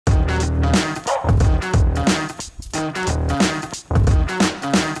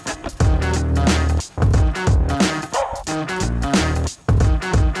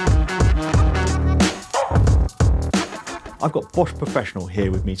Bosch professional here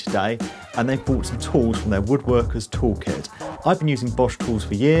with me today, and they've brought some tools from their Woodworkers toolkit. I've been using Bosch tools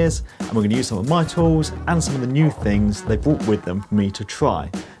for years, and we're going to use some of my tools and some of the new things they brought with them for me to try.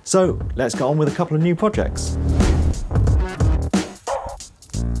 So let's get on with a couple of new projects.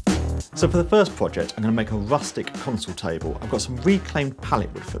 So for the first project, I'm going to make a rustic console table. I've got some reclaimed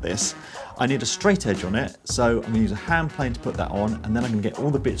pallet wood for this. I need a straight edge on it, so I'm going to use a hand plane to put that on, and then I'm going to get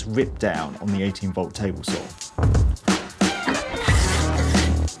all the bits ripped down on the 18-volt table saw.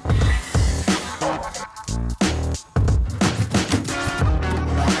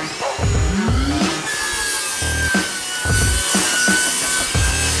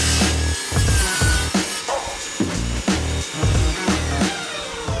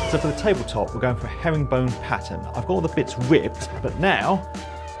 So for the tabletop, we're going for a herringbone pattern. I've got all the bits ripped, but now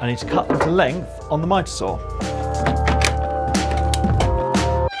I need to cut them to length on the mitre saw.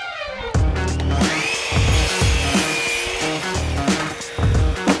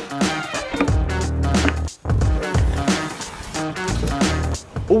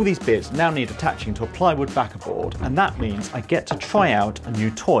 All these bits now need attaching to a plywood backer board, and that means I get to try out a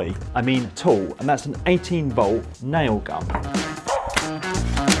new tool, and that's an 18-volt nail gun.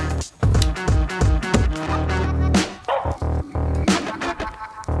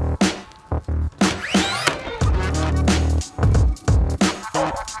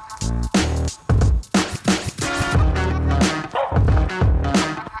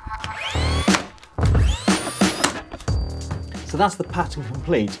 So that's the pattern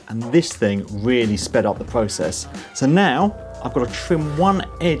complete, and this thing really sped up the process. So now I've got to trim one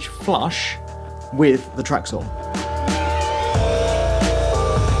edge flush with the track saw.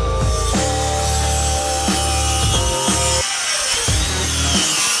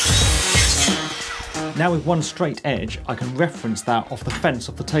 Now with one straight edge, I can reference that off the fence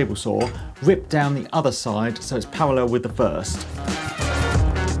of the table saw, rip down the other side so it's parallel with the first.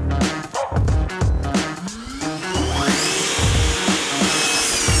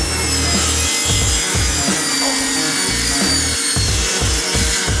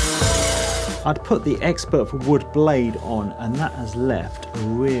 I'd put the Expert for Wood blade on, and that has left a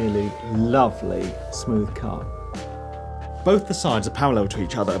really lovely smooth cut. Both the sides are parallel to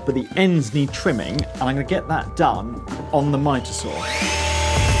each other, but the ends need trimming, and I'm going to get that done on the mitre saw.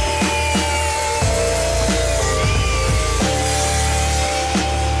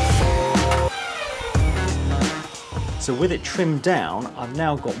 So with it trimmed down, I've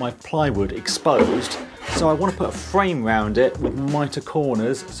now got my plywood exposed. So I want to put a frame round it with mitre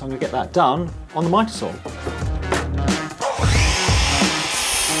corners, so I'm going to get that done on the mitre saw.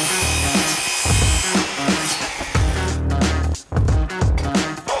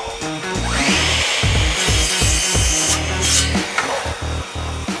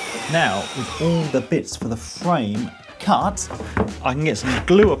 Now, with all the bits for the frame cut, I can get some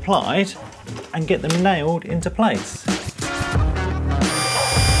glue applied and get them nailed into place.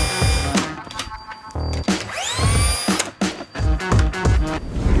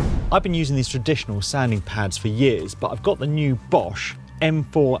 I've been using these traditional sanding pads for years, but I've got the new Bosch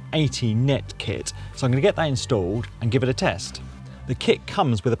M480 net kit, so I'm going to get that installed and give it a test. The kit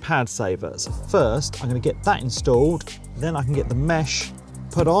comes with a pad saver, so first I'm going to get that installed, then I can get the mesh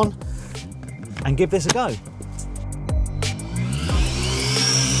put on and give this a go. To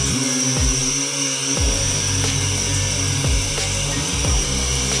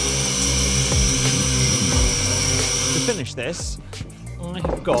finish this, I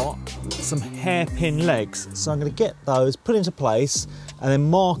have got some hairpin legs, so I'm going to get those put into place and then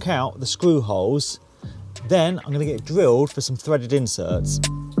mark out the screw holes. Then I'm going to get drilled for some threaded inserts.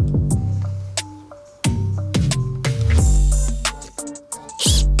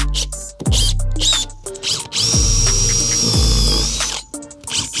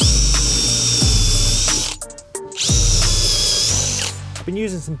 I've been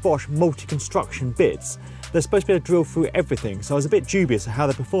using some Bosch multi-construction bits. They're supposed to be able to drill through everything, so I was a bit dubious of how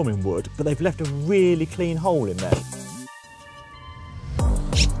they perform in wood, but they've left a really clean hole in there.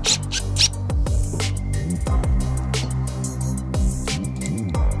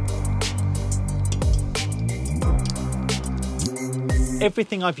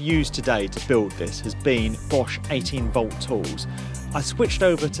 Everything I've used today to build this has been Bosch 18-volt tools. I switched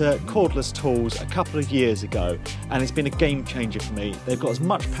over to cordless tools a couple of years ago, and it's been a game changer for me. They've got as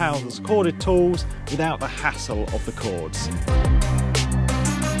much power as corded tools without the hassle of the cords.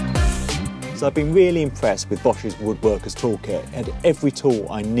 So I've been really impressed with Bosch's Woodworkers toolkit. It had every tool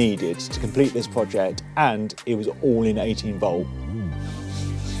I needed to complete this project, and it was all in 18 volt.